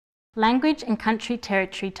Language and country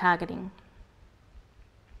territory targeting.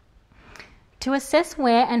 To assess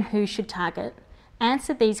where and who should target,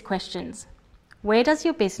 answer these questions. Where does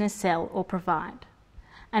your business sell or provide?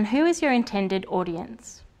 And who is your intended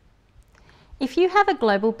audience? If you have a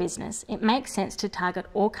global business, it makes sense to target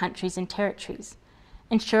all countries and territories,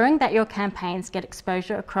 ensuring that your campaigns get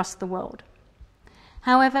exposure across the world.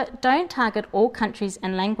 However, don't target all countries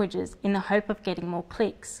and languages in the hope of getting more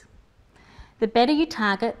clicks. The better you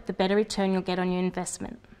target, the better return you'll get on your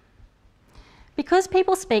investment. Because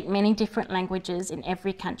people speak many different languages in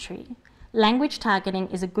every country, language targeting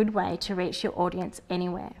is a good way to reach your audience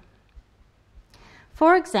anywhere.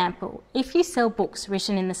 For example, if you sell books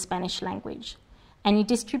written in the Spanish language and you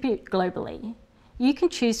distribute globally, you can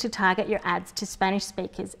choose to target your ads to Spanish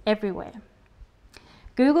speakers everywhere.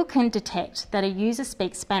 Google can detect that a user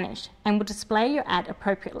speaks Spanish and will display your ad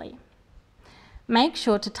appropriately. Make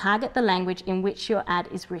sure to target the language in which your ad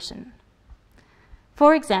is written.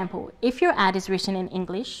 For example, if your ad is written in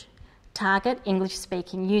English, target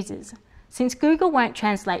English-speaking users, since Google won't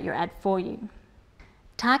translate your ad for you.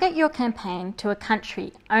 Target your campaign to a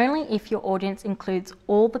country only if your audience includes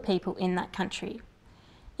all the people in that country.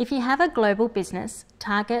 If you have a global business,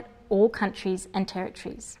 target all countries and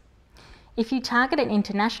territories. If you target an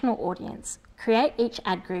international audience, create each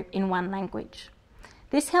ad group in one language.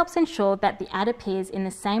 This helps ensure that the ad appears in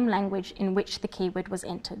the same language in which the keyword was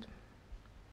entered.